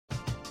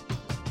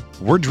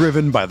We're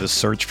driven by the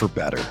search for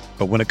better.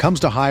 But when it comes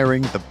to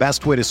hiring, the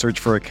best way to search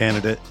for a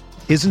candidate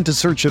isn't to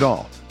search at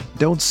all.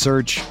 Don't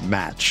search,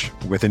 match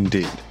with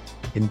Indeed.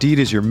 Indeed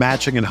is your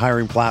matching and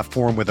hiring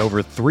platform with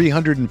over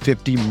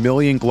 350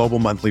 million global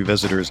monthly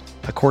visitors,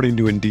 according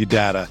to Indeed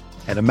data,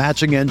 and a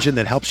matching engine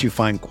that helps you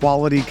find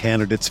quality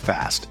candidates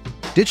fast.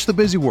 Ditch the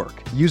busy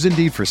work. Use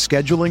Indeed for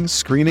scheduling,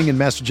 screening, and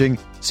messaging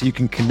so you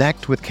can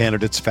connect with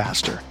candidates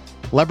faster.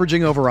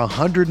 Leveraging over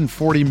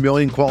 140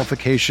 million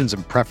qualifications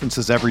and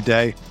preferences every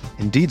day,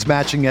 Indeed's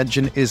matching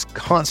engine is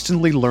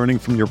constantly learning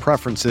from your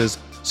preferences,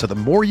 so the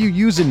more you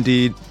use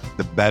Indeed,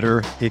 the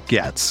better it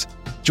gets.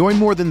 Join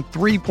more than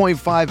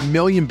 3.5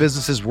 million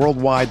businesses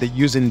worldwide that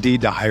use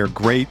Indeed to hire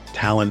great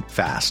talent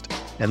fast.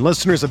 And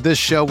listeners of this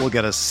show will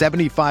get a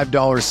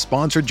 $75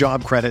 sponsored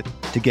job credit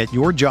to get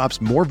your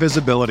jobs more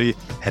visibility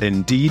at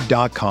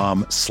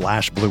Indeed.com/Blue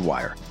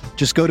Wire.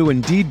 Just go to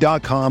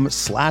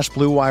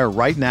Indeed.com/Blue Wire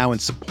right now and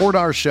support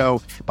our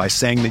show by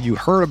saying that you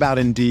heard about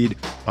Indeed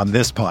on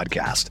this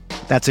podcast.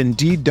 That's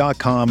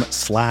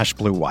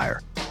Indeed.com/Blue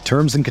Wire.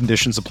 Terms and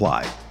conditions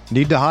apply.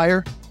 Need to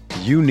hire?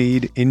 You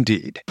need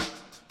Indeed.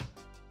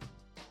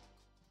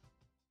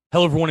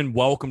 Hello, everyone, and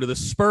welcome to the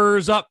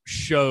Spurs Up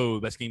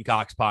Show, best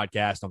Gamecocks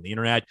podcast on the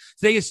internet.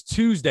 Today is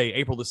Tuesday,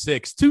 April the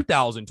 6th,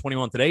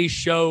 2021. Today's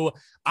show,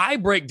 I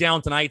break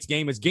down tonight's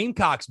game as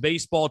Gamecocks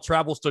baseball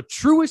travels to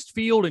Truist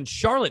Field in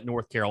Charlotte,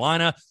 North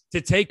Carolina, to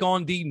take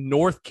on the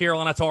North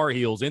Carolina Tar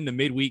Heels in the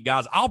midweek.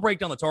 Guys, I'll break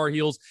down the Tar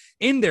Heels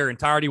in their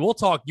entirety. We'll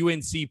talk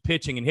UNC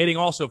pitching and hitting.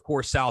 Also, of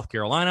course, South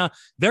Carolina.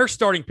 Their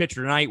starting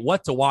pitcher tonight,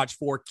 what to watch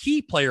for.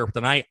 Key player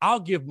tonight. I'll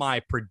give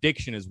my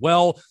prediction as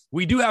well.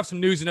 We do have some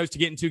news and notes to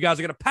get into, guys.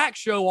 I got a packed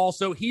show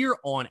also here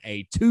on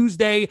a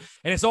Tuesday,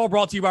 and it's all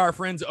brought to you by our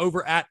friends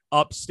over at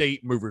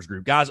Upstate Movers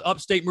Group. Guys,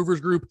 Upstate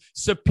Movers Group,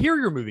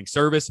 superior moving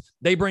service.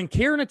 They bring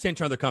care and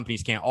attention other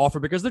companies can't offer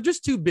because they're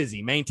just too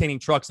busy maintaining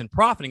trucks and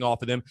profiting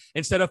off of them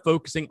instead of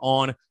focusing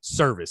on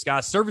service.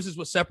 Guys, service is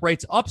what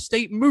separates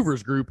Upstate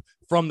Movers Group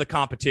from the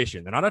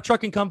competition. They're not a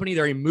trucking company.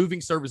 They're a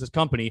moving services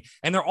company,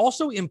 and they're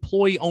also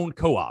employee-owned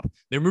co-op.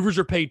 Their movers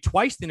are paid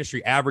twice the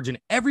industry average, and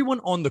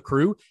everyone on the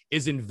crew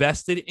is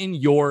invested in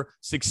your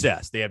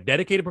success. They have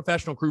dedicated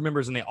professional crew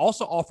members, and they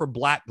also offer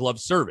black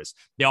glove service.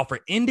 They offer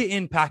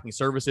end-to-end packing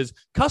services,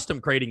 custom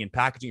crating and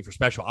packaging for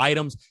special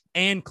items,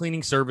 and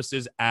cleaning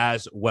services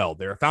as well.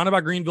 They're founded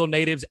by Greenville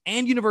natives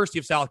and University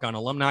of South Carolina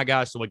alumni,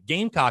 guys, so a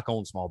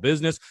Gamecock-owned small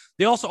business.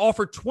 They also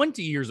offer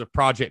 20 years of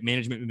project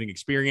management moving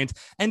experience,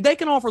 and they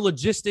can offer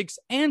logistics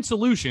and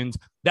solutions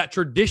that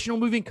traditional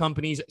moving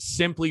companies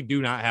simply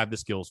do not have the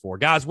skills for.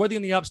 Guys, whether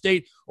in the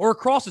upstate or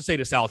across the state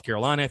of South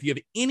Carolina, if you have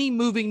any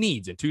moving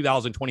needs in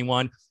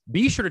 2021,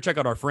 be sure to check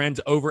out our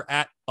friends over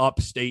at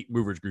Upstate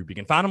Movers Group. You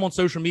can find them on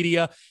social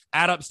media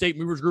at Upstate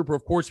Movers Group, or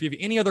of course, if you have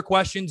any other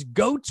questions,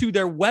 go to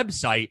their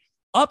website,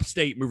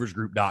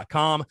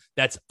 upstatemoversgroup.com.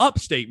 That's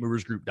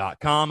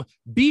upstatemoversgroup.com.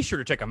 Be sure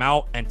to check them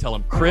out and tell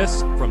them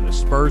Chris from the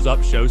Spurs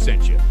Up Show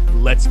sent you.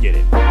 Let's get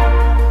it.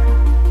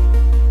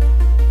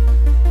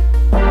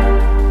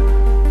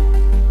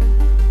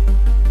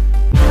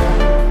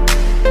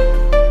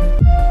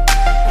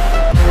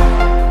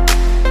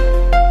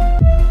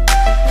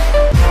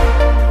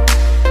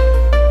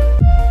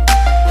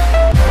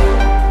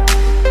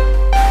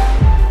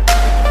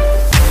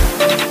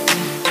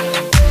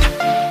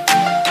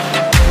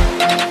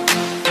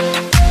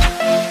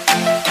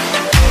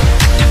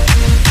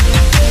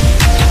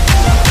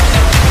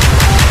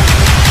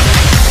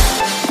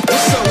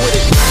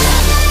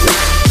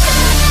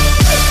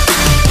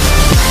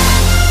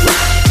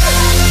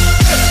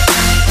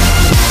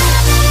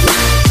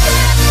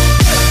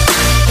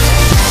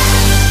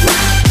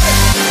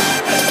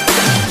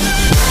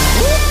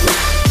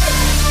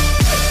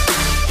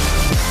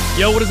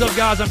 Yo, what is up,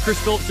 guys? I'm Chris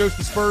Phillips, host of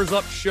the Spurs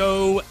Up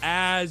Show,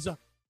 as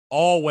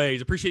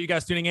always. Appreciate you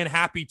guys tuning in.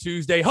 Happy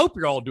Tuesday. Hope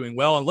you're all doing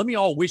well, and let me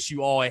all wish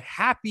you all a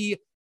happy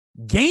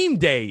game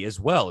day as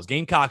well, as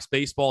Gamecocks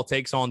baseball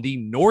takes on the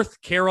North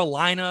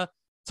Carolina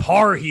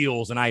Tar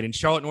Heels tonight in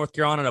Charlotte, North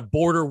Carolina, in a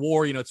border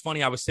war. You know, it's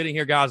funny. I was sitting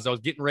here, guys, as I was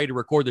getting ready to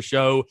record the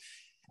show,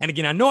 and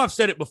again, I know I've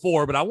said it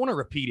before, but I want to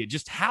repeat it,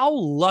 just how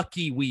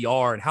lucky we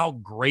are and how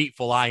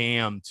grateful I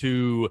am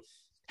to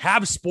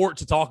have sport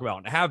to talk about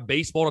and have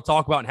baseball to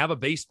talk about and have a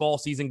baseball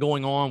season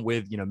going on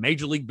with, you know,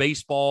 Major League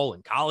Baseball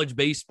and college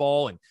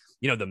baseball and,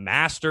 you know, the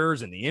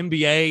Masters and the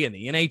NBA and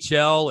the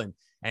NHL and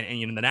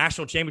you know, the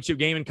national championship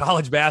game in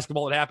college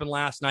basketball that happened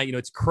last night. You know,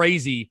 it's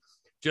crazy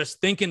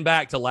just thinking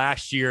back to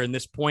last year and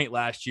this point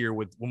last year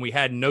with when we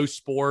had no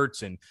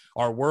sports and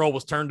our world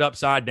was turned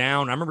upside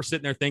down. I remember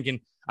sitting there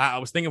thinking, I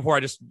was thinking before I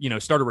just, you know,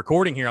 started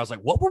recording here, I was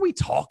like, what were we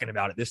talking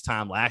about at this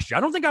time last year?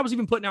 I don't think I was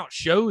even putting out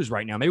shows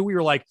right now. Maybe we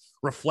were like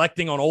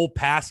reflecting on old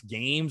past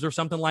games or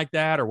something like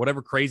that, or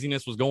whatever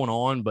craziness was going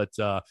on. But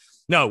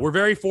no, we're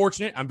very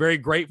fortunate. I'm very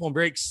grateful. I'm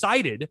very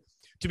excited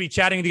to be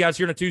chatting with you guys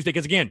here on a Tuesday.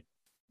 Because again,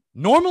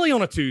 normally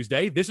on a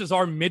Tuesday, this is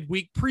our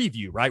midweek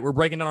preview, right? We're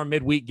breaking down our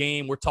midweek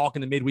game. We're talking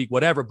the midweek,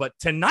 whatever. But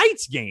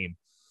tonight's game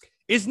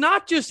is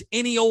not just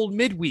any old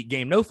midweek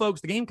game. No,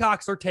 folks, the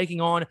Gamecocks are taking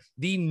on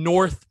the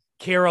North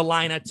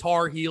Carolina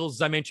Tar Heels,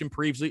 as I mentioned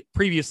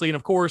previously. And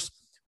of course,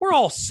 we're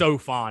all so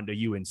fond of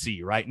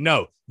UNC, right?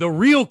 No, the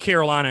real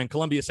Carolina and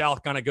Columbia,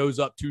 South Carolina goes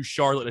up to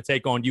Charlotte to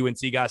take on UNC,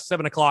 guys.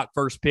 7 o'clock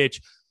first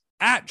pitch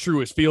at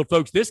Truist Field,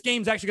 folks. This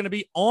game's actually going to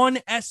be on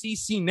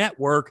SEC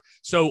Network,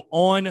 so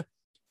on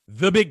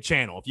the big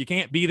channel. If you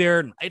can't be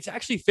there, it's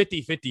actually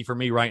 50-50 for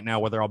me right now,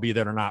 whether I'll be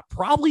there or not.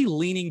 Probably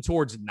leaning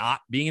towards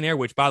not being there,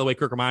 which, by the way,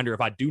 quick reminder,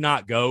 if I do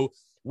not go,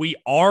 we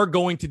are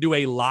going to do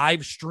a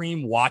live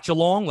stream watch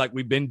along like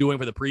we've been doing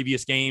for the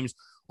previous games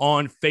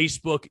on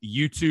Facebook,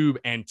 YouTube,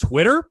 and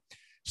Twitter.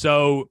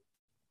 So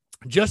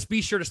just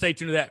be sure to stay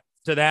tuned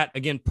to that.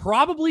 Again,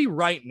 probably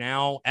right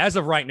now, as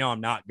of right now,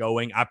 I'm not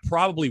going. I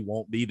probably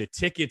won't be. The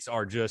tickets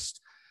are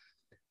just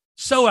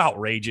so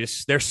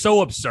outrageous. They're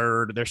so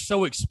absurd. They're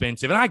so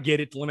expensive. And I get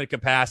it, limited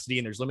capacity,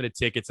 and there's limited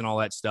tickets and all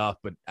that stuff.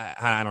 But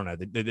I don't know.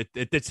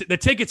 The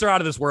tickets are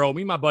out of this world.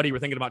 Me and my buddy were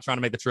thinking about trying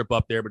to make the trip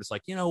up there, but it's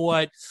like, you know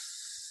what?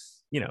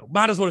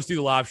 Might as well just do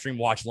the live stream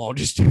watch along.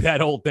 Just do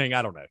that whole thing.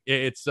 I don't know.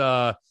 It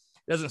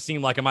doesn't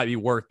seem like it might be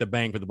worth the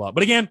bang for the buck.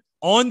 But again,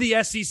 on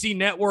the SEC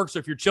Network. So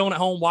if you're chilling at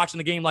home watching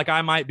the game like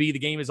I might be, the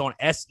game is on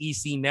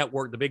SEC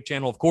Network, the big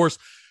channel, of course.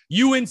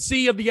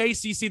 UNC of the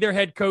ACC, their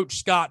head coach,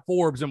 Scott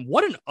Forbes. And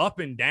what an up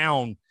and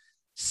down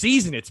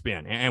season it's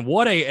been. And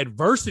what a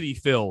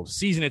adversity-filled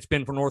season it's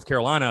been for North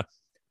Carolina.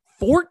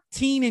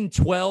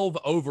 14-12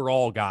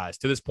 overall, guys,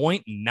 to this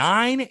point.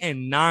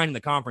 9-9 in the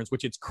conference,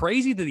 which it's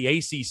crazy that the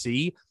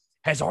ACC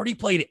has already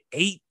played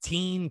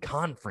 18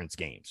 conference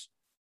games.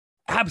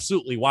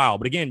 Absolutely wild.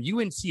 But again,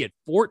 UNC at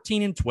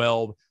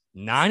 14-12,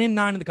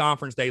 9-9 in the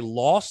conference. They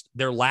lost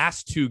their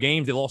last 2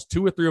 games. They lost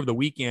 2 or 3 over the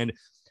weekend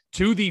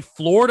to the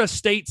Florida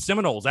State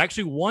Seminoles.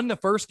 Actually won the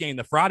first game,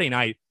 the Friday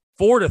night,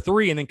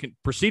 4-3, and then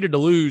proceeded to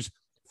lose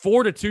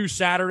 4-2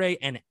 Saturday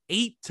and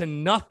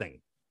 8-0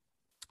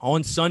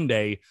 on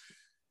Sunday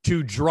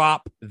to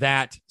drop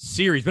that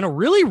series. Been a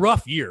really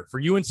rough year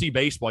for UNC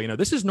baseball.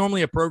 This is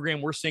normally a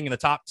program we're seeing in the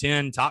top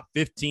 10, top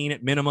 15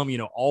 at minimum,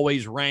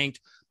 always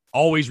ranked,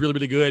 always really,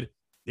 really good.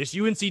 This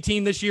UNC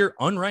team this year,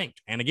 unranked.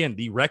 And again,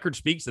 the record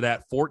speaks to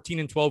that,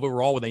 14-12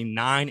 overall with a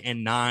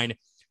 9-9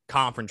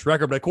 conference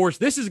record. But of course,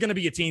 this is going to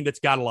be a team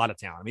that's got a lot of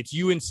talent. I mean, it's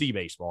UNC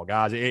baseball,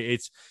 guys.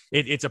 It's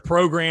a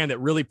program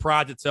that really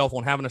prides itself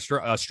on having a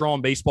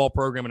strong baseball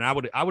program. And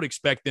I would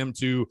expect them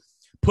to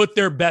put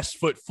their best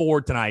foot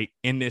forward tonight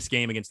in this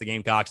game against the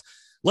Gamecocks.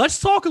 Let's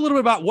talk a little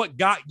bit about what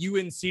got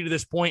UNC to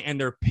this point and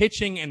their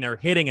pitching and their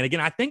hitting. And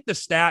again, I think the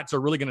stats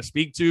are really going to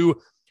speak to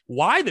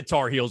why the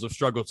Tar Heels have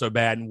struggled so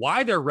bad and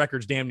why their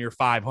record's damn near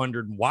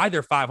 500 and why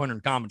they're 500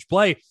 in conference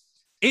play.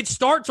 It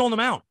starts on the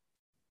mound.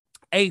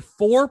 A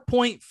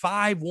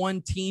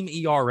 4.51 team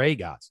ERA,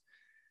 guys.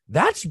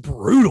 That's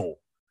brutal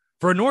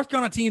for a North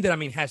Carolina team that,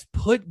 has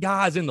put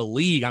guys in the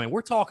league.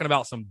 We're talking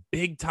about some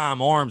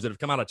big-time arms that have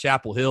come out of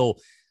Chapel Hill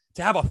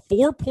to have a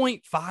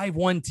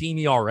 4.51 team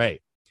ERA.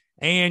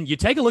 And you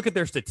take a look at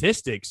their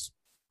statistics.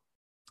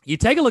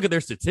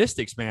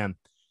 Man.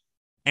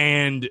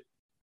 And,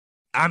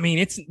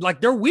 it's like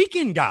their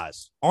weekend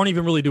guys aren't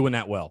even really doing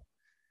that well.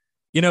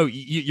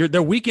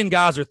 Their weekend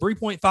guys are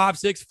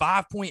 3.56,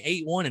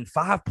 5.81, and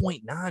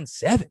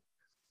 5.97.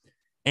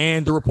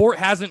 And the report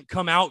hasn't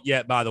come out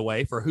yet, by the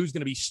way, for who's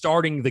going to be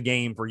starting the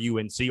game for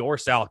UNC or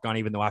South Carolina,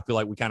 even though I feel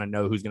like we kind of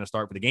know who's going to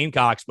start for the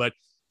Gamecocks. But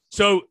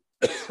so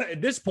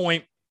at this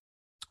point,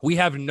 we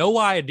have no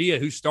idea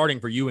who's starting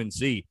for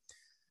UNC.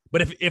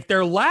 But if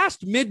their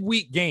last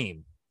midweek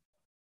game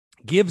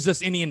gives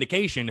us any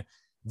indication,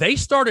 they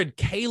started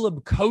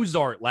Caleb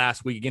Cozart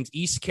last week against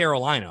East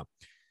Carolina.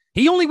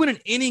 He only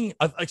went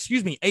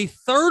a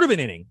third of an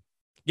inning,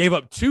 gave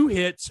up 2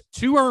 hits,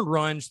 2 earned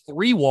runs,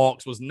 3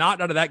 walks, was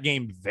knocked out of that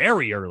game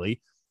very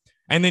early.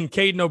 And then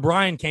Caden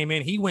O'Brien came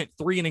in. He went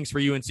 3 innings for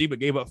UNC, but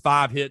gave up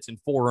 5 hits and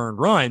 4 earned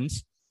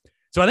runs.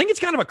 So I think it's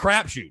kind of a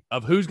crapshoot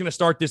of who's going to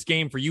start this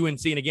game for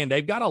UNC. And again,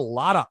 they've got a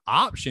lot of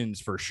options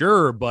for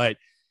sure, but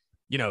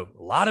a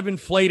lot of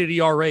inflated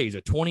ERAs,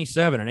 a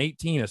 27, an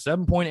 18, a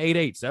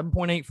 7.88,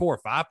 7.84,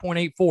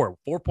 5.84,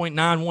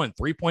 4.91,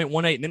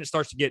 3.18, and then it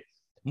starts to get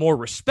more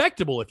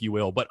respectable, if you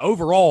will. But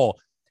overall,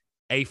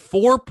 a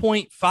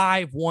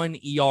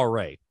 4.51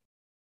 ERA.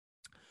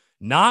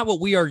 Not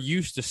what we are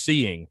used to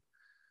seeing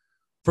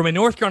from a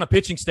North Carolina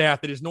pitching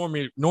staff that is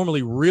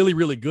normally really,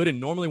 really good and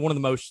normally one of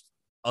the most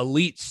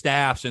elite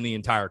staffs in the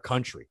entire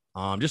country.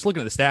 Just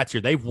looking at the stats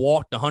here, they've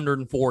walked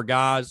 104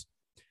 guys,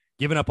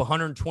 given up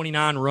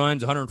 129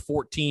 runs,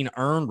 114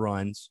 earned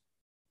runs,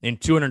 and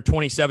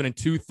 227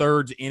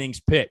 2/3 innings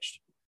pitched.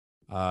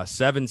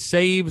 7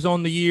 saves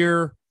on the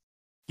year,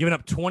 giving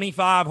up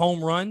 25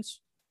 home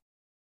runs,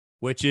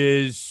 which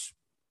is,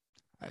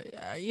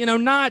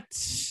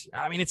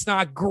 it's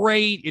not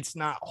great. It's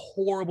not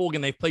horrible.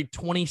 Again, they've played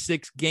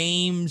 26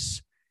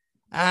 games.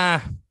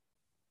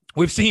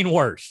 We've seen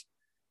worse.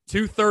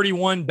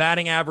 231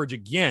 batting average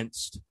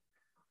against.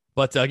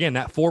 But again,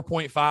 that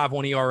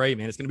 4.51 ERA,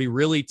 man, it's going to be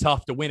really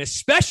tough to win,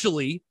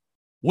 especially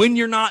when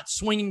you're not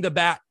swinging the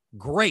bat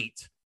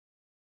great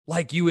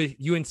like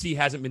UNC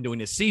hasn't been doing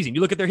this season.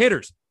 You look at their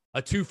hitters,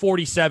 a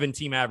 247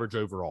 team average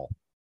overall.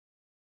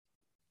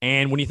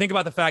 And when you think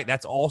about the fact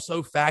that's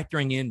also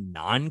factoring in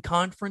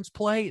non-conference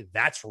play,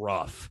 that's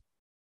rough.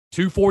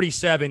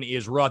 247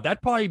 is rough.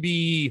 That'd probably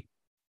be,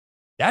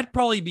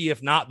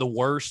 if not the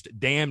worst,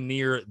 damn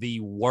near the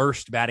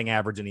worst batting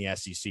average in the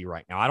SEC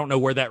right now. I don't know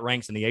where that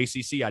ranks in the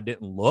ACC. I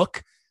didn't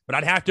look, but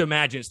I'd have to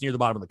imagine it's near the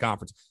bottom of the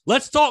conference.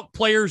 Let's talk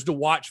players to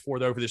watch for,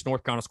 though, for this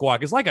North Carolina squad.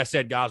 Because like I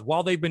said, guys,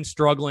 while they've been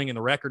struggling, and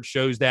the record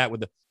shows that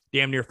with the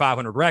damn near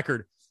 500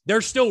 record,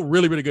 there's still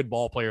really, really good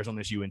ball players on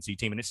this UNC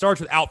team. And it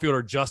starts with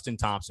outfielder Justin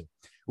Thompson,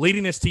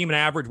 leading this team in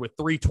average with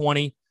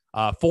 320,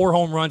 4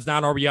 home runs,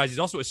 9 RBIs. He's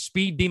also a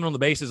speed demon on the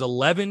bases,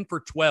 11 for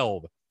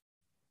 12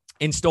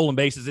 in stolen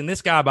bases. And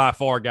this guy by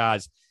far,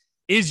 guys,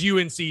 is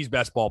UNC's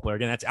best ball player.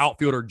 Again, that's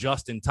outfielder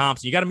Justin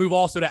Thompson. You got to move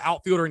also to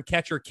outfielder and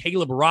catcher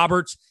Caleb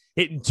Roberts,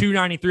 hitting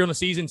 293 on the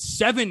season,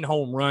 7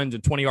 home runs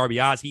and 20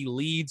 RBIs. He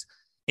leads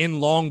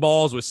in long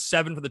balls with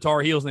 7 for the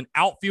Tar Heels. And then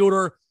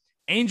outfielder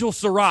Angel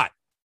Surratt.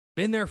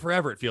 Been there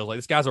forever, it feels like.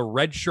 This guy's a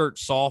redshirt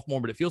sophomore,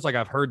 but it feels like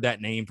I've heard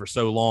that name for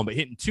so long. But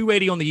hitting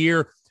 280 on the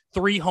year,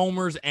 3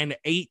 homers, and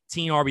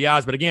 18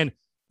 RBIs. But again,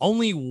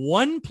 only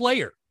one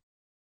player,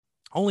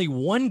 only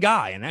one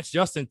guy, and that's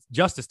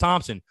Justice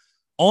Thompson,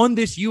 on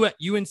this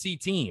UNC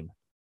team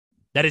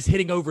that is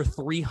hitting over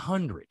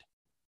 300.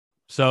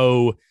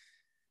 So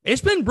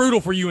it's been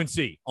brutal for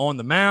UNC on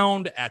the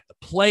mound, at the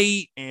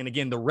plate, and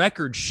again, the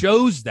record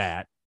shows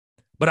that.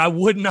 But I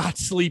would not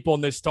sleep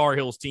on this Tar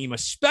Heels team,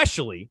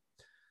 especially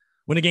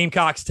when the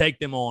Gamecocks take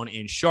them on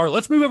in Charlotte.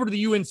 Let's move over to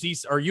the USC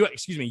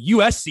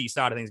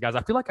side of things, guys.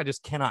 I feel like I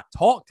just cannot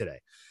talk today.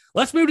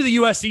 Let's move to the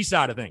USC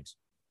side of things.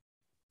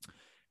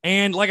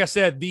 And like I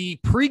said, the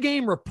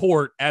pregame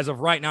report as of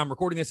right now, I'm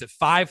recording this at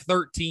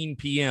 5:13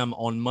 p.m.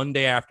 on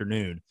Monday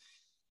afternoon.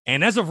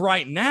 And as of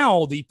right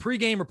now, the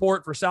pregame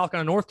report for South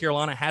Carolina, North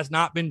Carolina has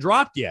not been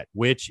dropped yet,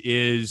 which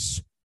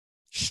is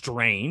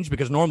strange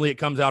because normally it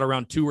comes out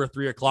around 2 or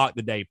 3 o'clock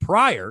the day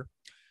prior.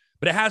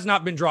 But it has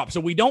not been dropped. So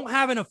we don't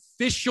have an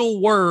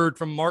official word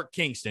from Mark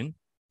Kingston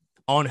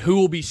on who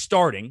will be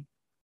starting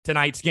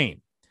tonight's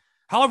game.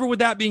 However, with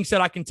that being said,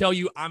 I can tell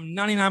you I'm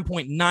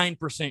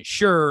 99.9%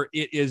 sure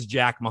it is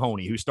Jack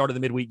Mahoney, who started the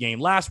midweek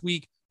game last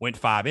week, went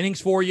 5 innings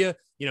for you.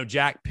 You know,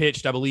 Jack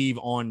pitched, I believe,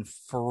 on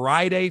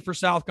Friday for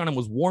South Carolina,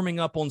 was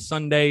warming up on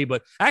Sunday,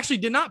 but actually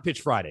did not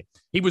pitch Friday.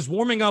 He was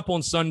warming up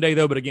on Sunday,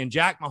 though. But again,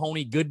 Jack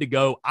Mahoney, good to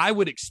go. I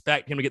would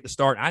expect him to get the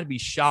start. I'd be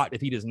shocked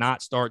if he does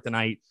not start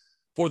tonight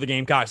for the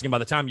Gamecocks. Again, by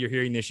the time you're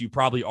hearing this, you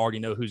probably already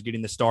know who's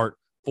getting the start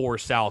for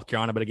South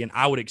Carolina. But again,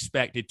 I would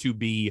expect it to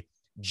be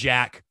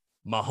Jack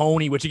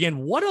Mahoney, which again,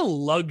 what a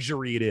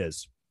luxury it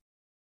is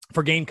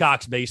for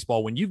Gamecocks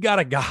baseball when you've got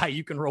a guy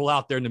you can roll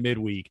out there in the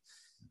midweek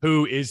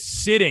who is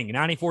sitting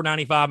 94,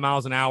 95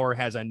 miles an hour,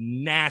 has a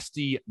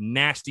nasty,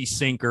 nasty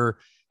sinker,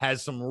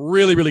 has some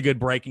really, really good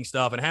breaking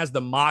stuff, and has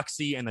the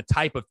moxie and the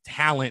type of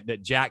talent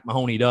that Jack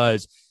Mahoney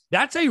does.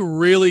 That's a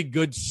really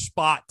good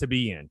spot to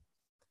be in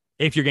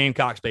if you're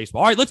Gamecocks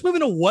baseball. All right, let's move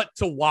into what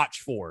to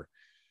watch for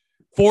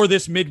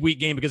this midweek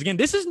game, because again,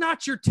 this is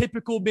not your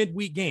typical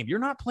midweek game. You're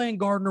not playing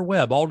Gardner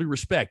Webb, all due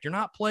respect. You're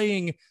not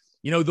playing,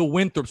 the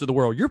Winthrops of the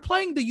world. You're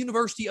playing the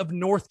University of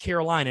North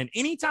Carolina. And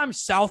anytime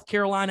South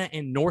Carolina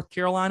and North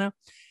Carolina,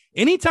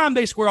 anytime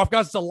they square off,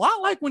 guys, it's a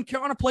lot like when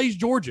Carolina plays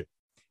Georgia.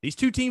 These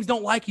two teams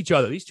don't like each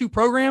other. These two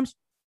programs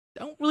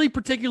don't really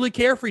particularly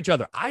care for each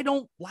other. I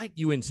don't like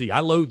UNC.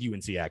 I loathe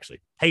UNC, actually.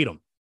 Hate them.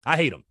 I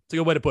hate them. It's a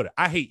good way to put it.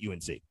 I hate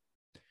UNC.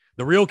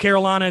 The real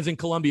Carolina is in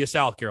Columbia,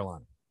 South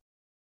Carolina.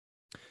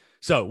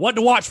 So what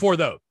to watch for,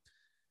 though?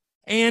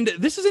 And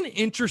this is an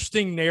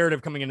interesting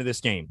narrative coming into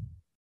this game.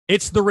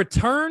 It's the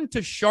return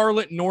to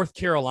Charlotte, North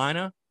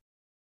Carolina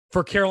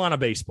for Carolina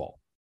baseball,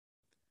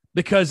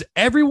 because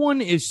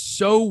everyone is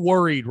so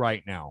worried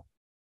right now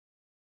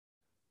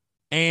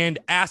and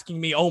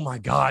asking me, oh, my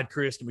God,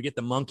 Chris, can we get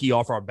the monkey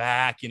off our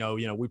back?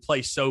 We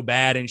play so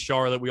bad in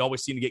Charlotte. We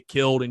always seem to get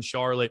killed in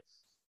Charlotte.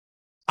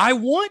 I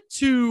want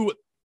to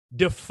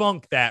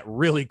debunk that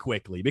really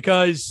quickly,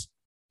 because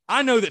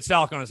I know that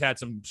South Carolina's had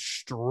some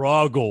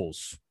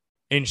struggles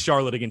in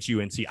Charlotte against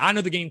UNC. I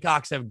know the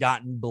Gamecocks have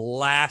gotten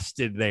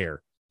blasted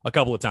there a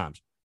couple of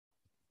times.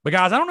 But,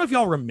 guys, I don't know if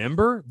y'all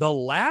remember, the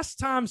last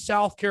time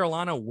South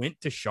Carolina went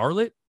to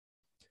Charlotte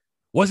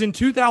was in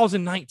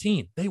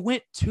 2019. They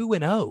went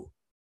 2-0.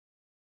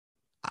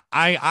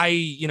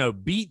 I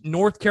beat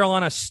North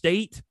Carolina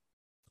State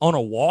on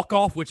a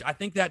walk-off, which I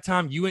think that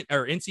time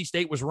NC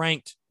State was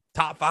ranked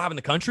top 5 in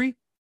the country.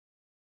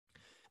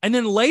 And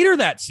then later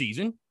that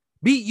season,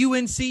 beat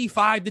UNC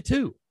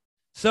 5-2.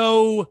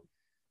 So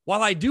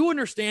while I do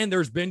understand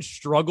there's been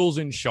struggles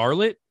in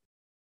Charlotte,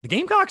 the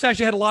Gamecocks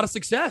actually had a lot of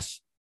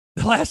success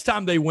the last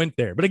time they went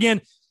there. But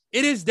again,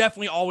 it is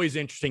definitely always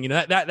interesting.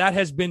 That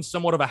has been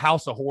somewhat of a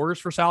house of horrors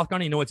for South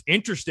Carolina. It's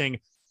interesting.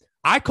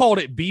 I called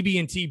it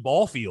BB&T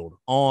Ball Field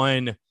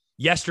on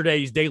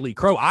yesterday's Daily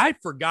Crow. I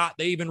forgot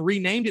they even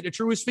renamed it to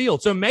Truist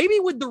Field. So maybe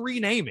with the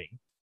renaming,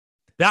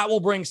 that will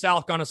bring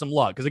South Carolina some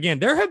luck. Because again,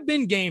 there have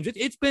been games.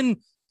 It's been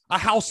a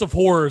house of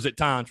horrors at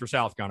times for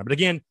South Carolina. But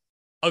again,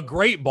 a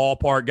great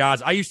ballpark,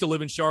 guys. I used to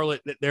live in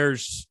Charlotte.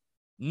 There's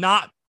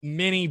not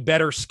many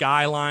better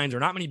skylines, or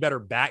not many better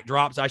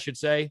backdrops, I should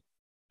say,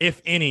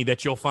 if any,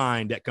 that you'll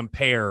find that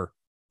compare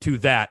to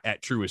that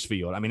at Truist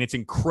Field. I mean, it's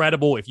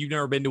incredible. If you've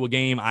never been to a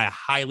game, I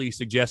highly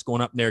suggest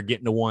going up there,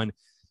 getting to one.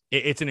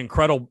 It's an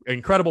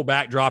incredible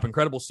backdrop,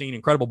 incredible scene,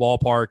 incredible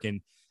ballpark,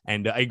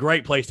 and a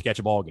great place to catch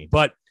a ball game.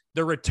 But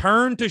the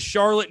return to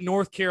Charlotte,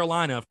 North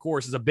Carolina, of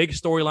course, is a big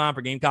storyline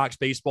for Gamecocks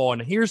baseball,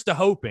 and here's to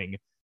hoping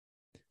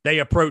they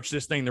approach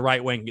this thing the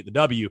right way and get the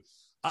W.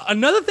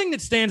 Another thing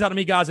that stands out to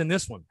me, guys, in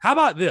this one, how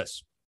about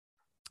this?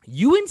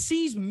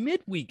 UNC's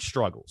midweek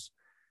struggles.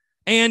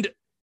 And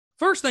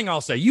first thing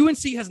I'll say,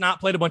 UNC has not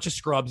played a bunch of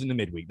scrubs in the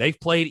midweek. They've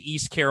played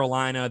East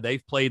Carolina.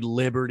 They've played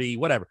Liberty,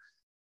 whatever.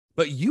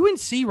 But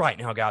UNC right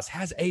now, guys,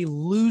 has a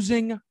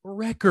losing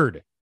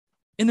record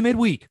in the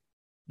midweek.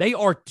 They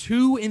are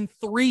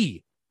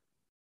 2-3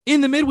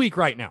 in the midweek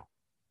right now.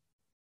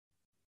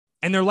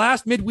 And their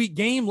last midweek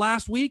game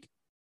last week,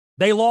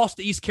 they lost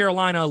to East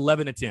Carolina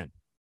 11-10,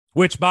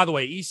 which, by the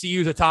way,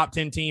 ECU is a top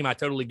 10 team. I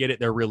totally get it.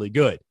 They're really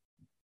good.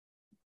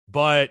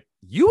 But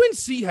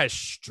UNC has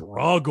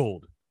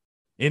struggled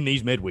in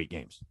these midweek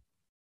games.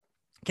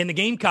 Can the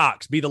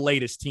Gamecocks be the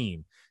latest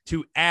team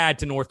to add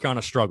to North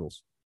Carolina's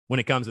struggles when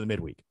it comes to the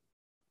midweek?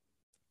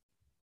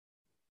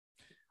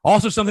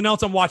 Also, something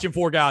else I'm watching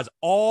for, guys.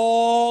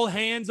 All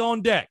hands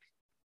on deck.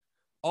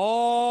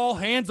 All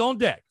hands on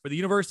deck for the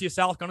University of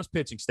South Carolina's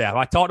pitching staff.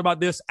 I talked about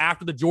this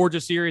after the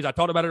Georgia series. I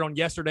talked about it on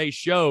yesterday's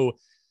show.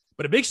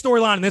 But a big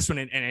storyline in this one,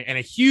 and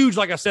a huge,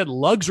 like I said,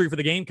 luxury for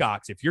the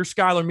Gamecocks. If you're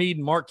Skylar Meade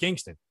and Mark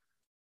Kingston,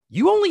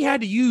 you only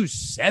had to use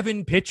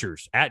 7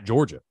 pitchers at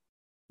Georgia.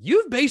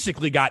 You've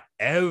basically got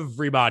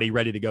everybody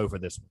ready to go for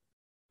this one.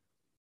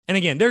 And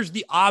again, there's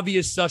the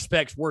obvious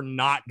suspects we're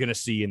not going to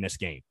see in this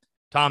game.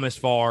 Thomas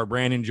Farr,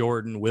 Brandon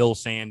Jordan, Will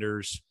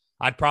Sanders.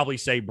 I'd probably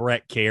say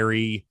Brett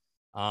Carey.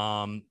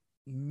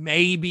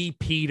 Maybe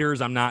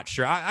Peters. I'm not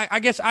sure. I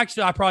guess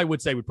actually I probably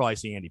would say we'd probably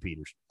see Andy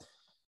Peters.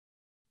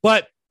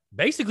 But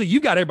basically, you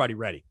got everybody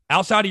ready.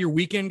 Outside of your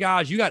weekend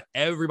guys, you got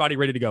everybody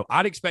ready to go.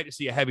 I'd expect to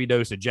see a heavy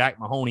dose of Jack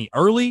Mahoney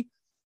early.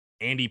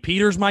 Andy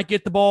Peters might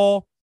get the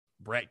ball.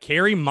 Brett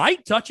Carey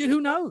might touch it. Who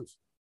knows?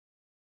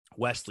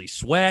 Wesley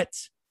Sweat.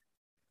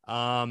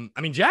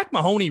 Jack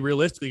Mahoney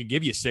realistically could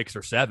give you 6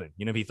 or 7,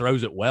 if he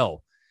throws it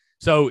well.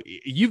 So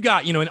you've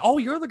got, and all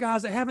your other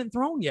guys that haven't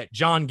thrown yet,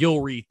 John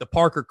Gilreath, the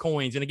Parker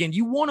Coins. And again,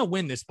 you want to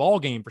win this ball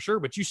game for sure,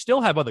 but you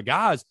still have other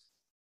guys.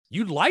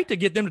 You'd like to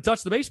get them to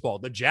touch the baseball.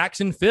 The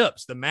Jackson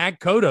Phipps, the Mag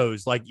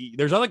Kotos,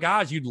 there's other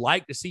guys you'd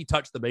like to see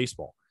touch the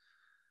baseball.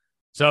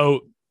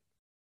 So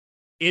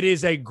it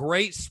is a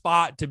great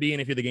spot to be in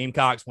if you're the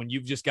Gamecocks when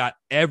you've just got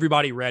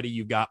everybody ready.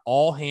 You've got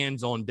all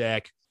hands on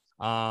deck.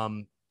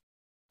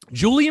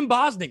 Julian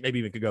Bosnick maybe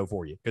even could go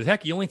for you because,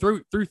 heck, he only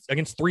threw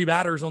against 3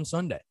 batters on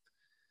Sunday.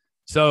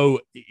 So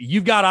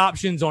you've got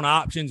options on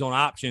options on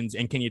options,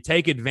 and can you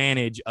take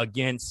advantage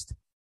against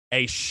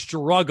a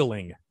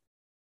struggling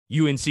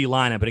UNC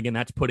lineup? And again,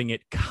 that's putting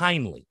it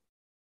kindly.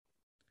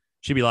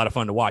 Should be a lot of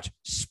fun to watch.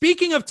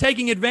 Speaking of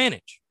taking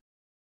advantage,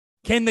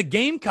 can the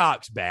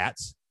Gamecocks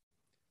bats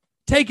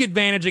take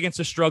advantage against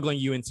a struggling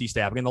UNC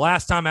staff? Again, the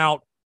last time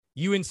out,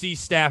 UNC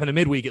staff in the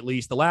midweek at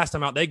least, the last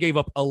time out, they gave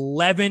up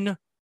 11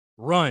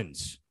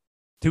 runs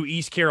to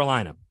East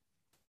Carolina.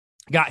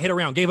 Got hit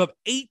around, gave up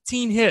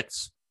 18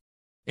 hits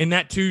in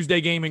that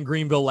Tuesday game in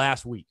Greenville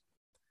last week.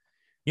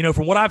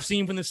 From what I've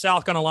seen from the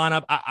South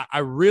Carolina lineup, I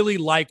really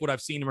like what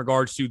I've seen in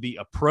regards to the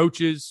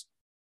approaches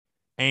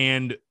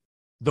and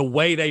the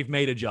way they've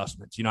made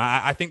adjustments.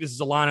 I think this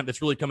is a lineup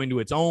that's really coming to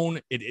its own.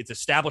 It's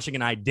establishing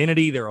an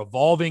identity. They're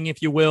evolving,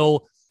 if you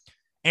will.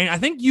 And I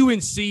think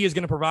UNC is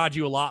going to provide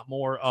you a lot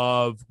more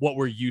of what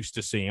we're used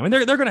to seeing.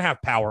 They're going to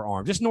have power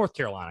arms. Just North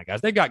Carolina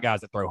guys. They've got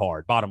guys that throw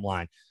hard, bottom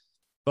line.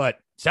 But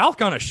South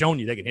Carolina's shown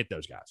you they can hit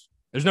those guys.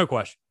 There's no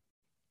question.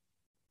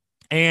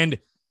 And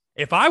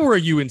if I were a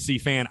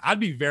UNC fan, I'd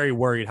be very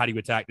worried how do you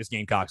attack this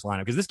Gamecocks lineup,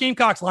 because this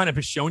Gamecocks lineup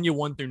has shown you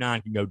 1 through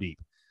 9 can go deep.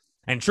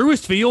 And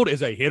Truist Field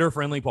is a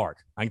hitter-friendly park.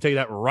 I can tell you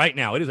that right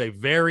now. It is a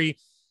very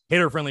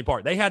hitter-friendly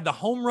park. They had the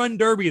home run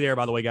derby there,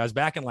 by the way, guys,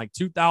 back in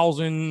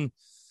 2000.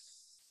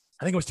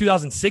 I think it was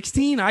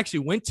 2016. I actually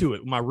went to it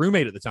with my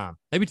roommate at the time.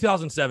 Maybe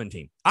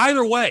 2017.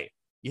 Either way,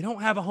 you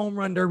don't have a home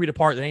run derby to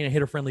park that ain't a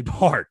hitter-friendly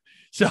park.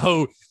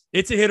 So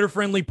it's a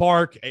hitter-friendly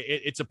park.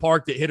 It's a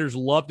park that hitters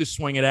love to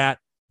swing it at.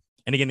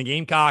 And again, the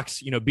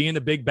Gamecocks, being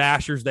the big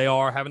bashers they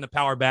are, having the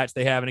power bats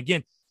they have. And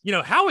again,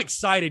 how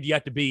excited you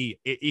have to be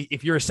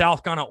if you're a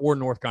South Carolina or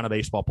North Carolina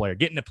baseball player,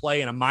 getting to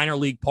play in a minor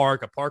league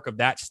park, a park of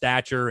that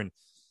stature. And,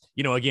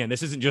 again,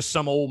 this isn't just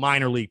some old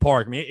minor league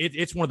park.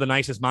 It's one of the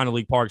nicest minor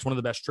league parks, one of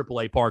the best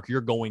AAA parks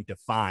you're going to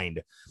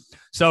find.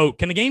 So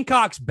can the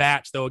Gamecocks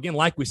bats, though? Again,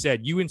 like we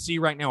said, UNC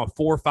right now a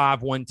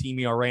 4.51 team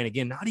ERA. And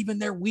again, not even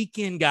their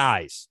weekend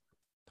guys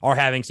are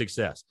having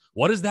success.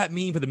 What does that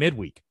mean for the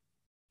midweek?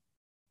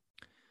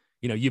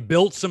 You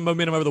built some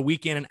momentum over the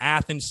weekend in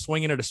Athens,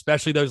 swinging it,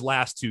 especially those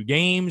last 2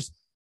 games.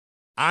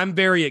 I'm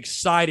very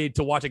excited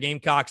to watch a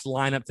Gamecocks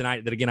lineup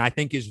tonight that, again, I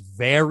think is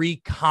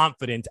very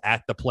confident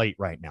at the plate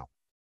right now.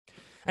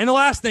 And the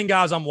last thing,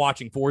 guys, I'm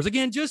watching for is,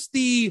 again, just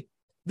the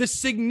the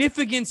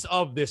significance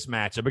of this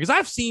matchup, because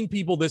I've seen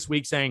people this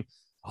week saying,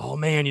 oh,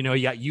 man, you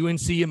got UNC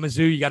and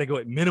Mizzou. You got to go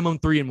at minimum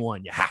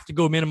 3-1. You have to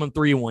go minimum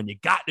 3-1. You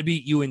got to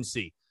beat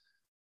UNC.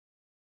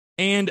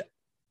 And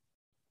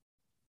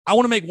I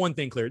want to make one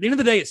thing clear. At the end of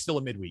the day, it's still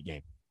a midweek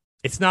game.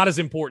 It's not as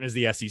important as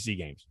the SEC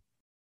games.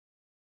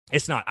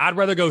 It's not. I'd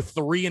rather go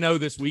 3-0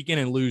 this weekend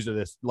and lose to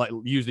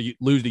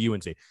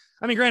UNC.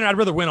 I mean, granted, I'd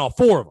rather win all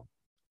 4 of them.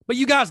 But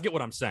you guys get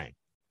what I'm saying.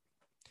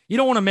 You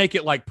don't want to make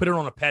it like put it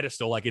on a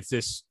pedestal like it's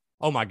this,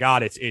 oh my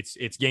God,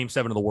 it's Game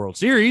 7 of the World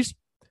Series.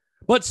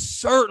 But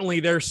certainly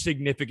there's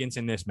significance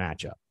in this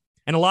matchup.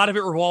 And a lot of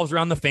it revolves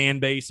around the fan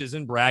bases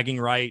and bragging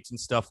rights and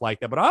stuff like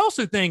that. But I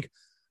also think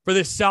for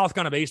this South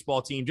Carolina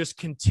baseball team, just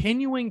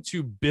continuing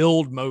to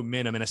build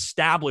momentum and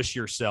establish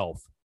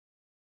yourself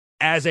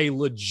as a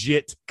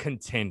legit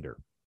contender.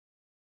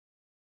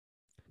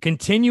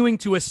 Continuing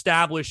to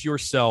establish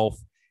yourself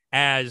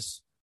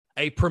as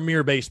a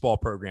premier baseball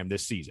program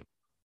this season.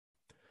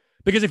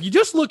 Because if you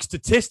just look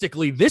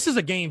statistically, this is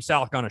a game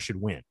South Carolina should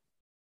win.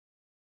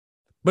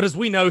 But as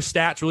we know,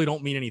 stats really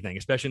don't mean anything,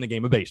 especially in the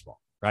game of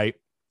baseball, right?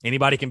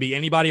 Anybody can be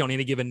anybody on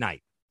any given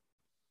night.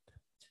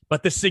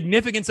 But the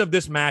significance of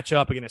this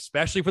matchup, again,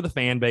 especially for the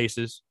fan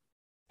bases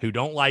who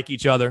don't like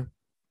each other,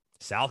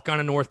 South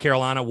Carolina, North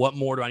Carolina, what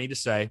more do I need to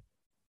say?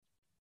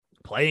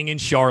 Playing in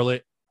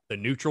Charlotte, the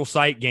neutral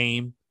site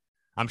game.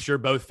 I'm sure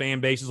both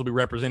fan bases will be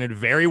represented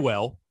very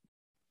well.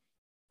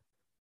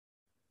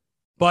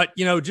 But,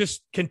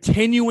 just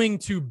continuing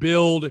to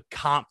build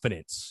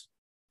confidence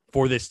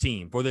for this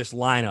team, for this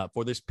lineup,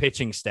 for this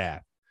pitching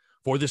staff,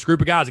 for this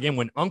group of guys. Again,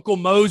 when Uncle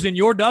Mo's in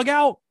your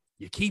dugout,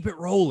 you keep it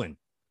rolling.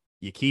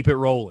 You keep it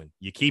rolling.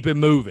 You keep it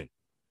moving.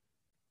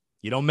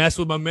 You don't mess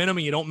with momentum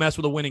and you don't mess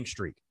with a winning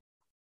streak.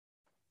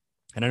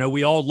 And I know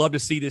we all love to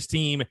see this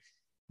team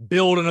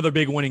build another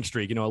big winning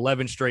streak,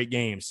 11 straight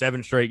games,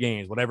 7 straight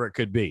games, whatever it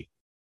could be.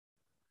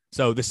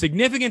 So the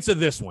significance of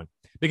this one,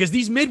 because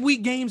these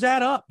midweek games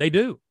add up. They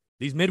do.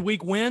 These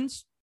midweek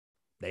wins,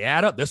 they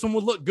add up. This one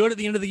would look good at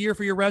the end of the year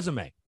for your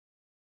resume.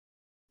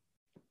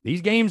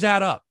 These games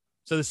add up.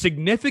 So the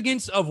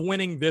significance of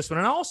winning this one,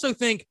 and I also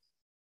think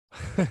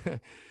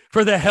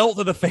for the health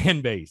of the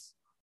fan base,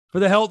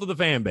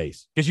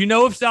 because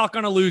if South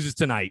Carolina loses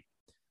tonight,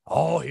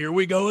 oh, here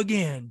we go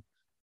again.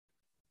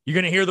 You're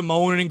going to hear the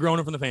moaning and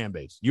groaning from the fan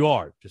base. You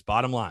are, just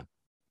bottom line.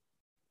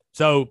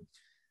 So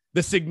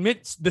the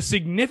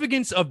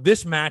significance of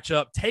this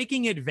matchup,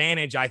 taking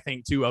advantage, I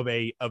think, too, of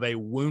a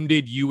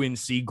wounded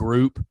UNC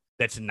group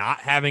that's not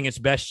having its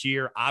best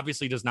year,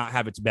 obviously does not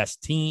have its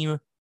best team.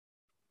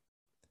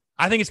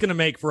 I think it's going to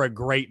make for a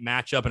great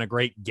matchup and a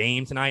great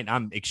game tonight, and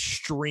I'm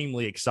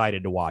extremely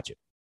excited to watch it.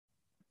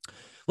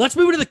 Let's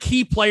move to the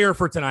key player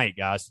for tonight,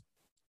 guys.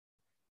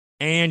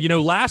 And,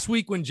 last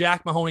week when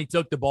Jack Mahoney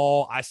took the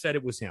ball, I said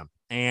it was him.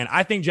 And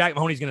I think Jack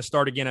Mahoney's going to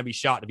start again. I'd be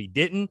shocked if he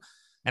didn't.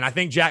 And I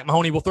think Jack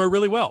Mahoney will throw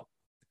really well.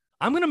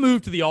 I'm going to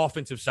move to the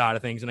offensive side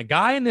of things. And a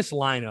guy in this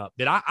lineup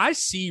that I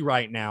see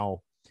right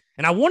now,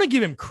 and I want to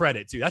give him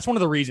credit, too. That's one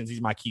of the reasons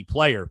he's my key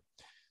player.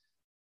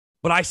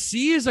 But I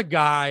see as a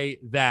guy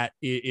that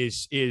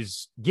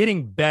is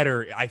getting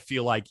better, I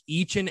feel like,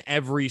 each and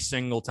every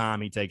single time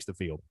he takes the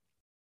field.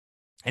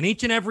 And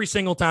each and every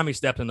single time he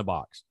steps in the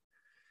box.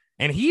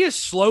 And he is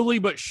slowly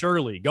but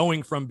surely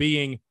going from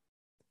being,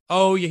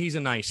 oh, yeah, he's a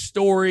nice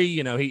story,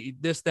 he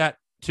this, that,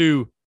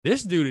 to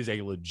this dude is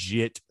a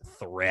legit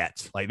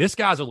threat. Like, this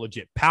guy's a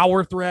legit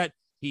power threat.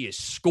 He is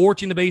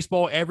scorching the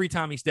baseball every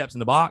time he steps in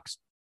the box.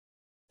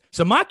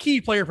 So my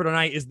key player for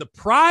tonight is the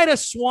pride of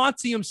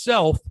Swansea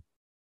himself,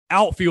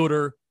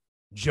 outfielder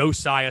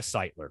Josiah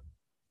Seitler.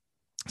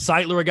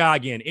 Seitler, a guy,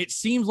 again, it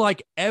seems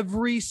like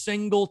every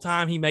single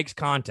time he makes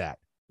contact,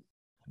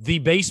 the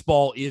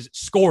baseball is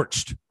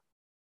scorched.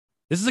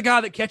 This is a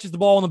guy that catches the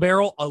ball in the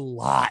barrel a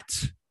lot.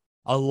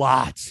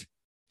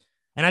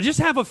 And I just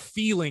have a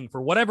feeling,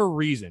 for whatever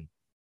reason,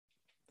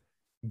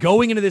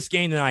 going into this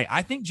game tonight,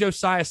 I think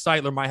Josiah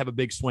Seitler might have a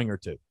big swing or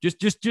two.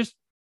 Just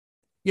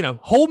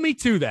hold me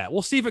to that.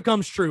 We'll see if it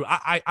comes true.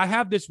 I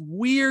have this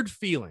weird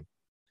feeling.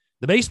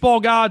 The baseball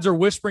gods are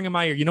whispering in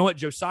my ear, you know what?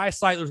 Josiah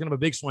Seitler's going to have a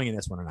big swing in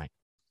this one tonight.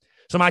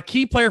 So my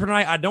key player for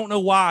tonight, I don't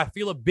know why. I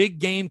feel a big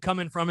game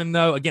coming from him,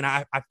 though. Again,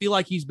 I feel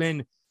like he's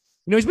been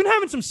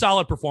having some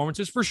solid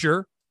performances for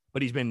sure,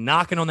 but he's been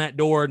knocking on that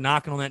door.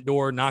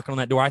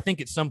 I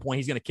think at some point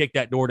he's going to kick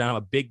that door down of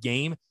a big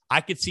game.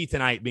 I could see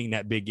tonight being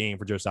that big game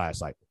for Josiah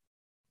Seitler.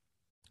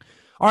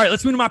 All right,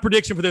 let's move to my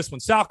prediction for this one.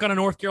 South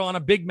Carolina, North Carolina,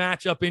 big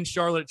matchup in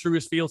Charlotte at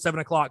Truist Field, 7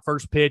 o'clock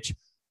first pitch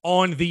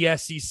on the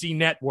SEC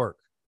Network.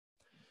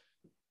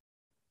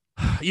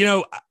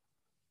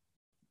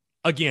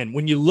 Again,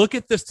 when you look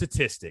at the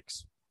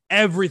statistics,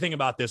 everything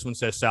about this one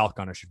says South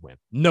Carolina should win.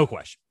 No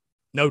question.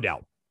 No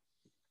doubt.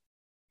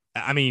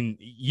 I mean,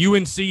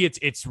 UNC,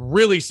 it's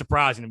really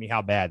surprising to me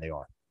how bad they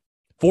are.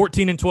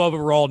 14-12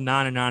 overall,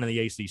 9-9 in the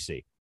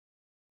ACC.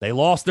 They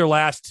lost their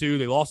last 2.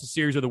 They lost the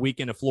series of the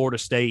weekend to Florida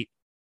State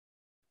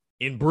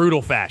in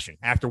brutal fashion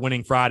after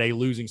winning Friday,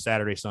 losing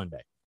Saturday,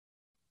 Sunday.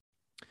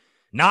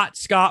 Not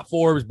Scott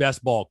Forbes'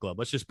 best ball club.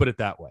 Let's just put it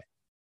that way.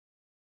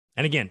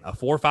 And again, a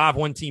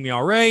 4.51 team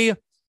ERA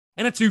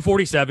and a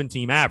 2.47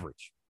 team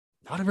average.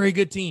 Not a very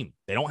good team.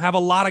 They don't have a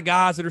lot of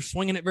guys that are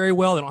swinging it very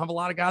well. They don't have a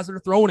lot of guys that are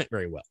throwing it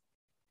very well.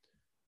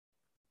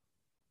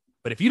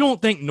 But if you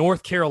don't think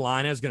North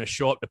Carolina is going to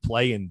show up to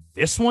play in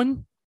this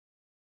one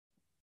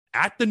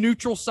at the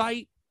neutral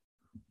site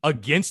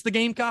against the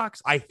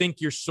Gamecocks, I think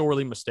you're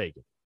sorely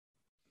mistaken.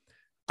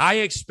 I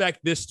expect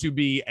this to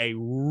be a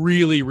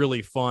really,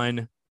 really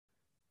fun,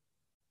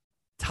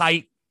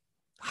 tight,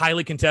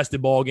 highly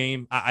contested ball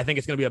game. I think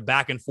it's going to be a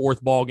back and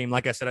forth ball game.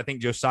 Like I said, I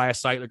think Josiah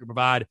Seitler could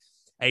provide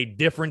a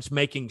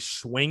difference-making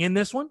swing in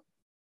this one.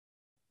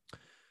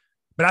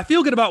 But I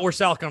feel good about where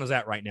South Carolina's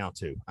at right now,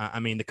 too.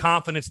 I mean, the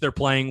confidence they're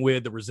playing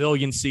with, the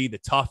resiliency, the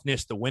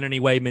toughness, the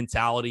win-anyway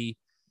mentality.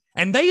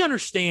 And they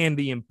understand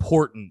the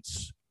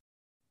importance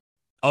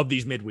of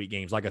these midweek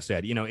games. Like I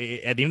said, you know,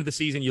 at the end of the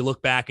season, you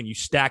look back and you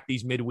stack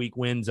these midweek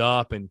wins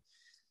up. And,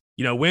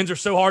 you know, wins are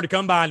so hard to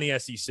come by in the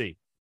SEC.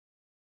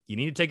 You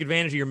need to take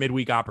advantage of your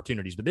midweek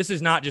opportunities. But this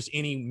is not just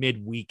any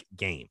midweek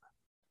game.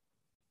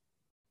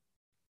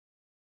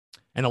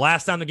 And the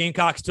last time the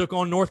Gamecocks took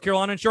on North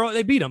Carolina and Charlotte,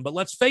 they beat them. But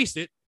let's face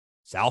it,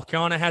 South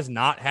Carolina has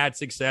not had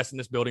success in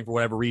this building for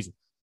whatever reason.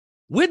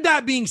 With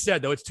that being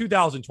said, though, it's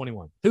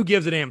 2021. Who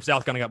gives a damn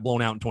South Carolina got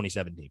blown out in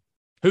 2017?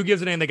 Who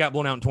gives a damn they got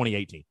blown out in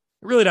 2018? It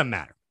really doesn't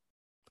matter.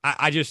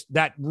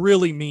 That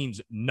really means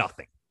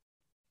nothing.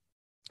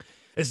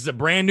 This is a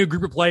brand new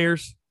group of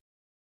players.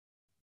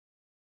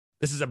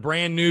 This is a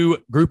brand new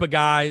group of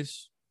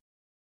guys.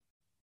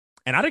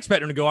 And I'd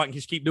expect them to go out and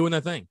just keep doing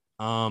their thing.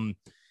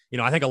 You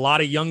know, I think a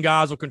lot of young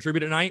guys will contribute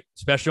tonight,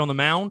 especially on the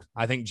mound.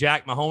 I think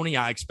Jack Mahoney,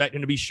 I expect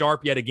him to be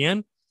sharp yet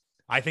again.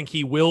 I think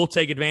he will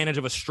take advantage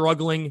of a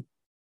struggling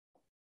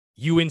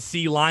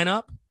UNC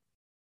lineup.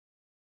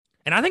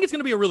 And I think it's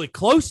going to be a really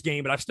close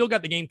game, but I've still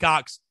got the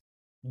Gamecocks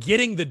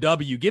getting the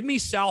W. Give me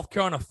South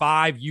Carolina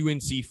 5,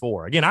 UNC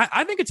 4. Again,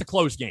 I think it's a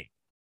close game.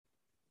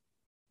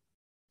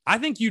 I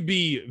think you'd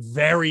be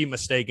very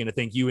mistaken to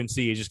think UNC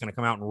is just going to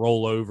come out and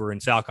roll over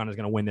and South Carolina is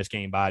going to win this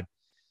game by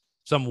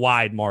some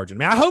wide margin.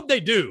 Man, I hope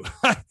they do.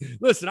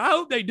 Listen, I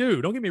hope they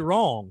do. Don't get me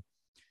wrong.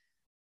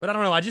 But I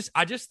don't know.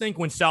 I just think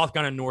when South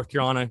Carolina and North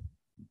Carolina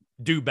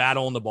do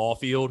battle on the ball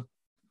field,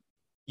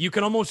 you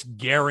can almost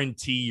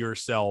guarantee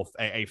yourself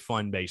a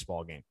fun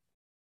baseball game.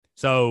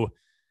 So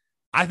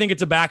I think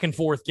it's a back and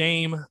forth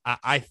game.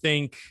 I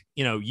think,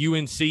 you know,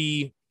 UNC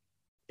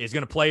is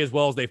going to play as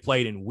well as they've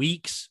played in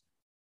weeks.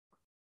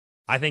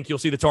 I think you'll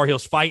see the Tar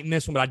Heels fight in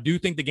this one, but I do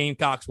think the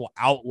Gamecocks will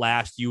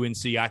outlast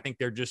UNC. I think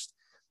they're just,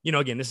 you know,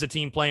 again, this is a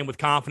team playing with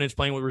confidence,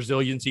 playing with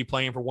resiliency,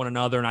 playing for one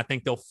another, and I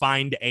think they'll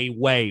find a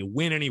way,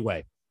 win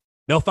anyway.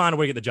 They'll find a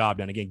way to get the job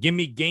done. Again, give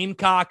me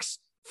Gamecocks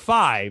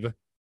 5,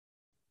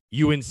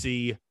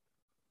 UNC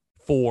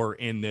 4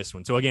 in this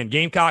one. So, again,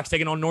 Gamecocks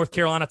taking on North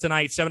Carolina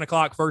tonight, 7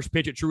 o'clock, first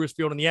pitch at Truist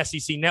Field on the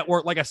SEC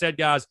Network. Like I said,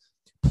 guys,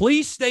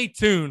 please stay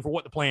tuned for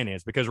what the plan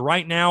is, because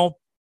right now,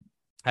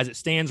 as it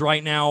stands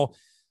right now,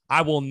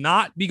 I will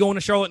not be going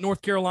to Charlotte,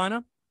 North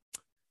Carolina,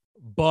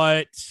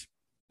 but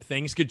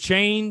things could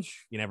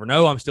change. You never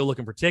know. I'm still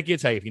looking for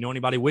tickets. Hey, if you know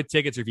anybody with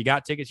tickets or if you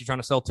got tickets, you're trying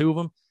to sell 2 of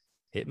them,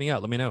 hit me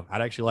up. Let me know.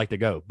 I'd actually like to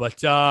go.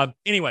 But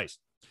anyways,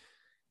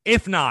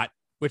 if not,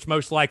 which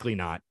most likely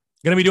not,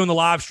 going to be doing the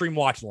live stream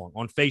watch along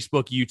on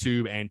Facebook,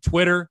 YouTube, and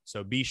Twitter.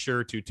 So be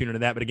sure to tune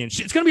into that. But again,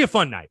 it's going to be a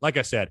fun night. Like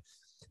I said,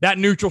 that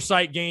neutral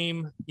site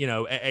game, you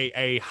know,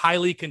 a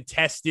highly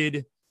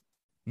contested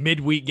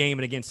midweek game.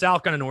 And again,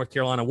 South Carolina, North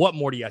Carolina, what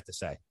more do you have to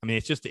say? I mean,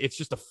 it's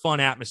just a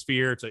fun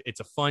atmosphere. It's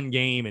a fun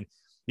game. And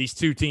these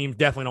two teams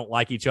definitely don't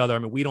like each other. I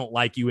mean, we don't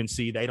like UNC.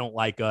 They don't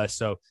like us.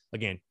 So,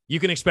 again, you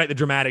can expect the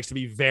dramatics to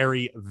be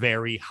very,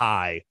 very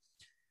high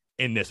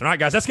in this. All right,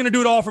 guys, that's going to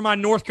do it all for my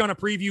North Carolina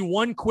preview.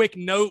 One quick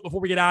note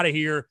before we get out of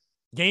here.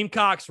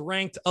 Gamecocks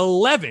ranked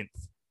 11th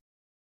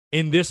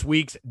in this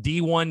week's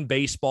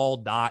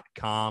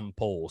D1Baseball.com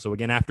poll. So,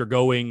 again, after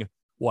going,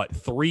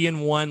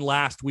 3-1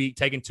 last week,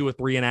 taking 2 of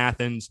 3 in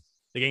Athens,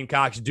 the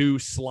Gamecocks do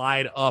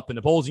slide up in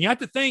the polls. And you have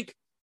to think,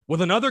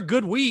 with another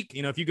good week,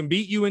 you know, if you can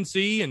beat UNC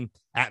and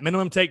at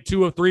minimum take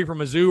 2 of 3 from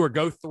Mizzou or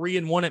go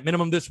 3-1 at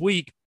minimum this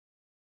week,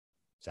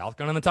 South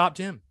Carolina in the top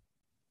 10.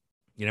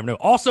 You never know.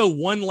 Also,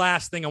 one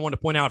last thing I want to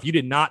point out, if you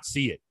did not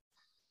see it,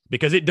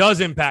 because it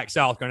does impact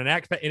South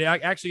Carolina. It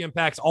actually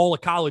impacts all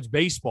of college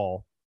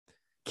baseball.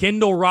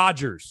 Kendall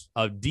Rogers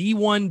of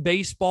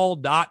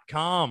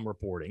D1Baseball.com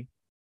reporting.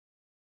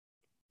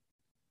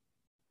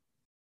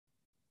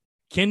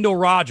 Kendall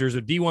Rogers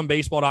of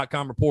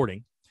D1Baseball.com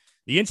reporting.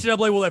 The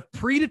NCAA will have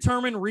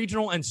predetermined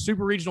regional and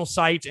super regional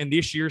sites in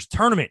this year's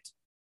tournament.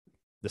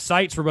 The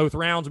sites for both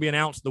rounds will be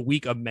announced the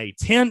week of May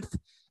 10th,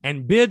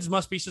 and bids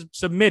must be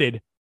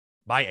submitted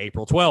by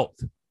April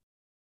 12th.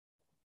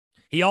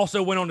 He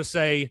also went on to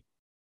say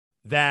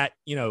that,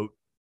 you know,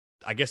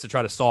 I guess to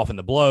try to soften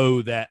the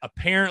blow, that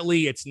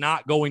apparently it's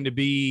not going to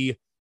be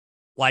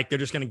like they're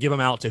just going to give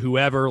them out to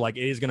whoever. Like,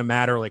 it is going to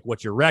matter, like,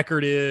 what your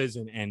record is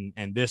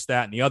and this,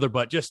 that, and the other.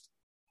 But just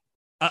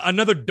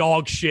another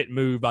dog shit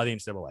move by the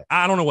NCAA.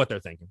 I don't know what they're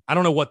thinking. I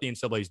don't know what the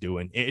NCAA is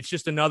doing. It's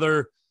just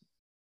another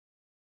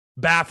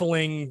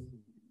baffling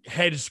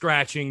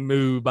head-scratching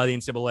move by the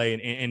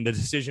NCAA and the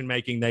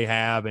decision-making they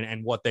have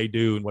and what they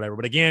do and whatever.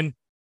 But again,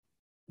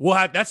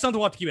 that's something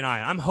we'll have to keep an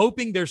eye on. I'm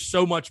hoping there's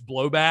so much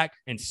blowback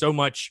and so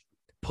much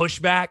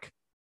pushback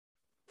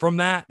from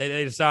that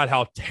they decide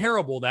how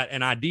terrible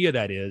an idea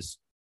that is,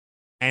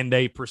 and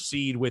they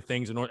proceed with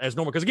things as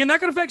normal. Because, again, that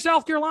could affect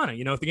South Carolina.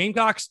 If the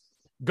Gamecocks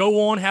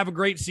go on, have a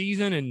great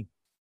season, and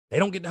they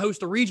don't get to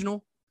host a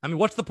regional, I mean,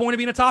 what's the point of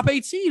being a top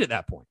 8 seed at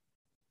that point?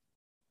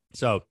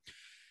 So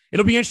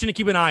it'll be interesting to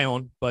keep an eye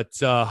on, but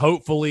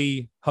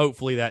hopefully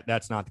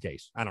that's not the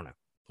case. I don't know.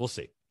 We'll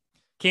see.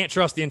 Can't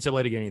trust the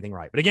NCAA to get anything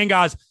right. But again,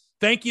 guys,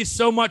 thank you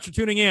so much for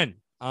tuning in.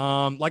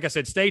 Like I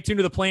said, stay tuned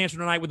to the plans for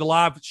tonight with the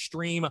live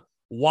stream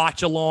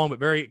watch along, but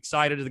very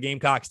excited as the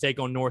Gamecocks take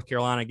on North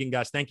Carolina. Again,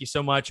 guys, thank you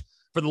so much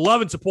for the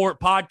love and support.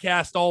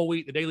 Podcast all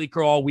week, the Daily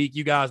Crow all week.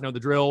 You guys know the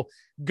drill.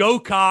 Go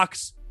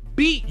Cox,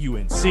 beat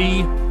UNC,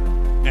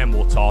 and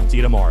we'll talk to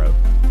you tomorrow.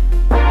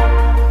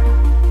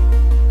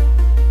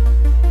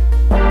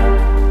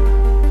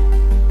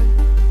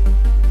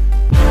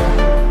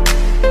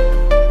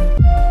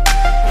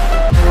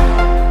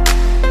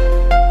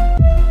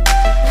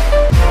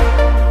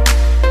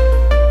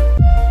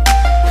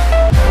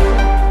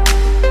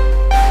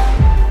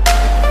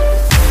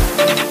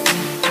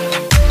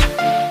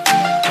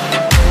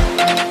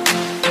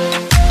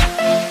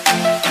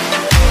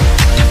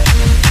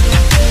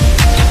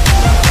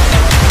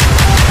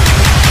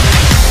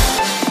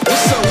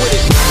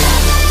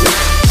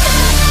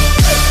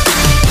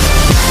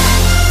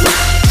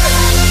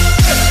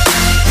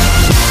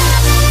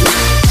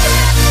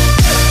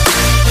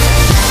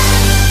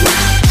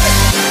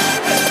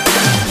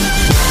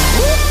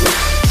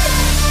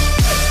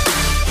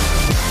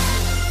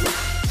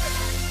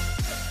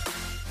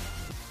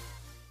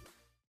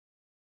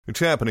 It's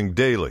happening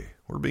daily.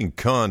 We're being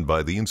conned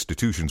by the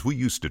institutions we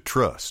used to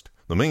trust.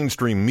 The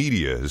mainstream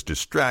media is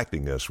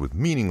distracting us with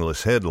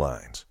meaningless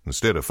headlines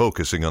instead of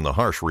focusing on the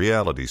harsh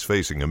realities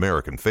facing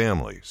American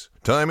families.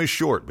 Time is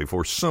short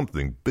before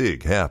something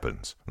big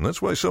happens, and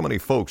that's why so many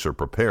folks are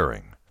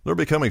preparing. They're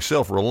becoming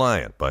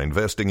self-reliant by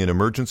investing in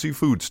emergency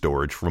food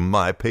storage from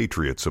My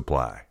Patriot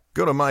Supply.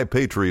 Go to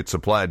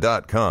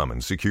MyPatriotSupply.com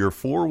and secure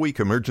 4-week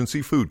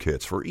emergency food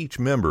kits for each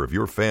member of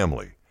your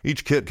family.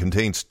 Each kit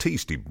contains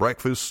tasty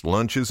breakfasts,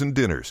 lunches, and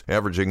dinners,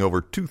 averaging over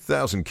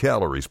 2,000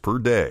 calories per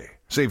day.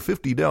 Save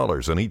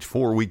 $50 on each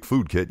 4-week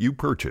food kit you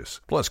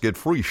purchase, plus get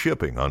free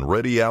shipping on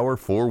Ready Hour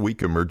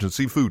 4-week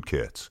emergency food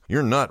kits.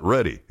 You're not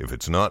ready if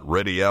it's not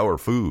Ready Hour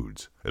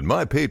foods. At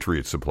My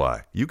Patriot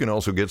Supply, you can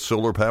also get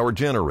solar power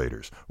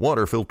generators,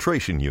 water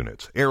filtration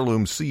units,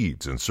 heirloom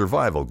seeds, and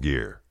survival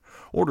gear.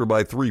 Order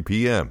by 3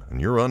 p.m. and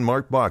your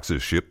unmarked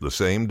boxes ship the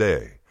same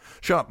day.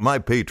 Shop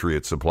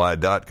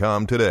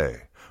MyPatriotSupply.com today.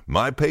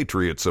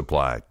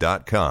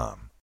 MyPatriotSupply.com.